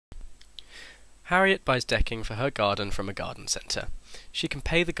Harriet buys decking for her garden from a garden centre. She can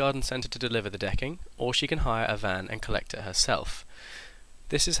pay the garden centre to deliver the decking, or she can hire a van and collect it herself.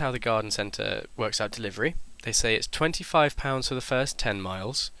 This is how the garden centre works out delivery. They say it's £25 for the first 10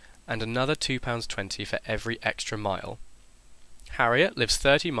 miles, and another £2.20 for every extra mile. Harriet lives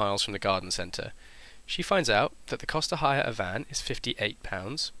 30 miles from the garden centre. She finds out that the cost to hire a van is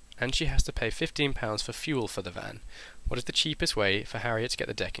 £58, and she has to pay £15 for fuel for the van. What is the cheapest way for Harriet to get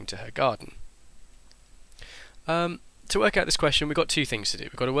the decking to her garden? To work out this question, we've got two things to do.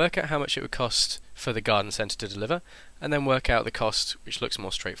 We've got to work out how much it would cost for the garden centre to deliver, and then work out the cost, which looks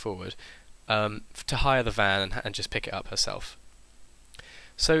more straightforward, to hire the van and just pick it up herself.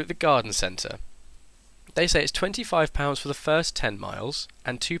 So the garden centre, they say it's £25 for the first 10 miles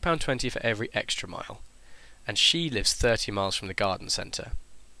and £2.20 for every extra mile, and she lives 30 miles from the garden centre.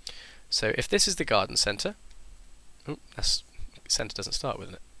 So if this is the garden centre, centre doesn't start with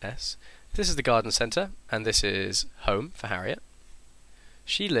an S. This is the garden centre, and this is home for Harriet.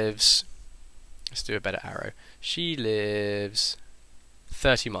 She lives, let's do a better arrow, she lives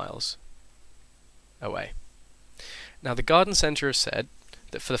 30 miles away. Now the garden centre has said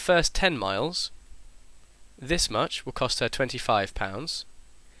that for the first 10 miles, this much will cost her £25,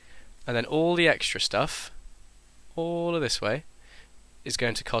 and then all the extra stuff, all of this way, is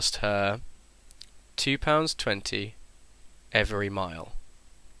going to cost her £2.20 every mile.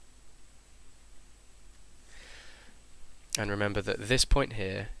 And remember that this point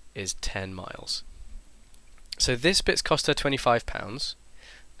here is 10 miles. So this bit's cost her £25,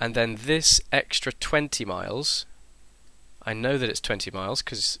 and then this extra 20 miles, I know that it's 20 miles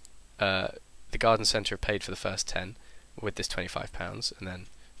because the garden centre paid for the first 10 with this £25, and then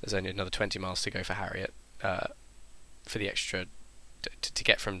there's only another 20 miles to go for Harriet for the extra to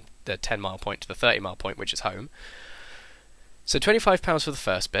get from the 10-mile point to the 30-mile point, which is home. So £25 for the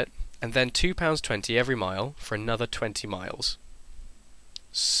first bit, and then £2.20 every mile for another 20 miles.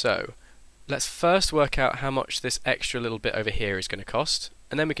 So let's first work out how much this extra little bit over here is going to cost,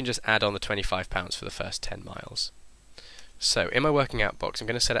 and then we can just add on the £25 for the first 10 miles. So in my working out box, I'm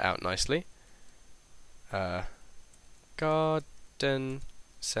going to set it out nicely. Garden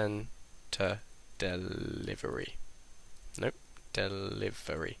centre delivery. Nope,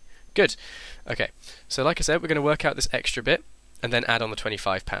 delivery. Good. Okay, so like I said, we're going to work out this extra bit and then add on the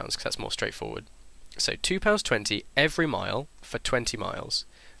 £25 because that's more straightforward. So £2.20 every mile for 20 miles.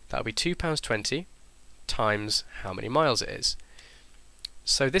 That'll be £2.20 times how many miles it is.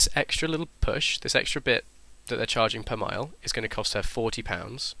 So this extra little push, this extra bit that they're charging per mile, is going to cost her £40,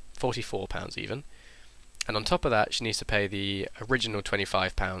 £44 even. And on top of that, she needs to pay the original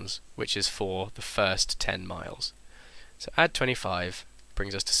 £25, which is for the first 10 miles. So add 25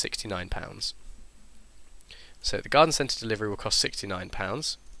 brings us to £69. So the garden centre delivery will cost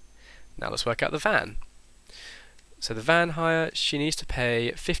 £69. Now let's work out the van. So the van hire, she needs to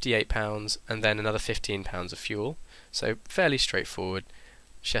pay £58 and then another £15 of fuel. So fairly straightforward.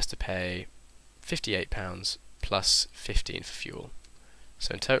 She has to pay £58 plus 15 for fuel.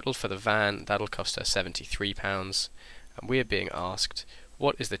 So in total for the van, that'll cost her £73. And we are being asked,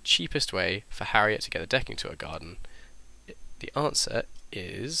 what is the cheapest way for Harriet to get the decking to her garden? The answer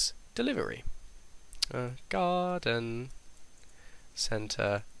is delivery. Garden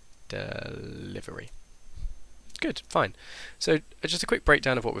centre delivery. Good, fine. So just a quick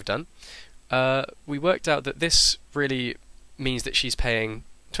breakdown of what we've done. We worked out that this really means that she's paying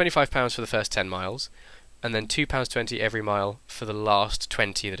 £25 for the first 10 miles, and then £2.20 every mile for the last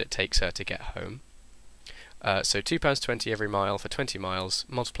 20 that it takes her to get home. So £2.20 every mile for 20 miles,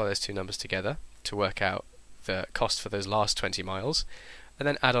 multiply those two numbers together to work out the cost for those last 20 miles, and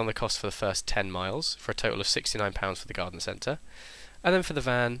then add on the cost for the first 10 miles for a total of £69 for the garden centre. And then for the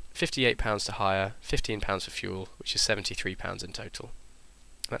van, £58 to hire, £15 for fuel, which is £73 in total.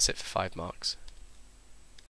 That's it for 5 marks.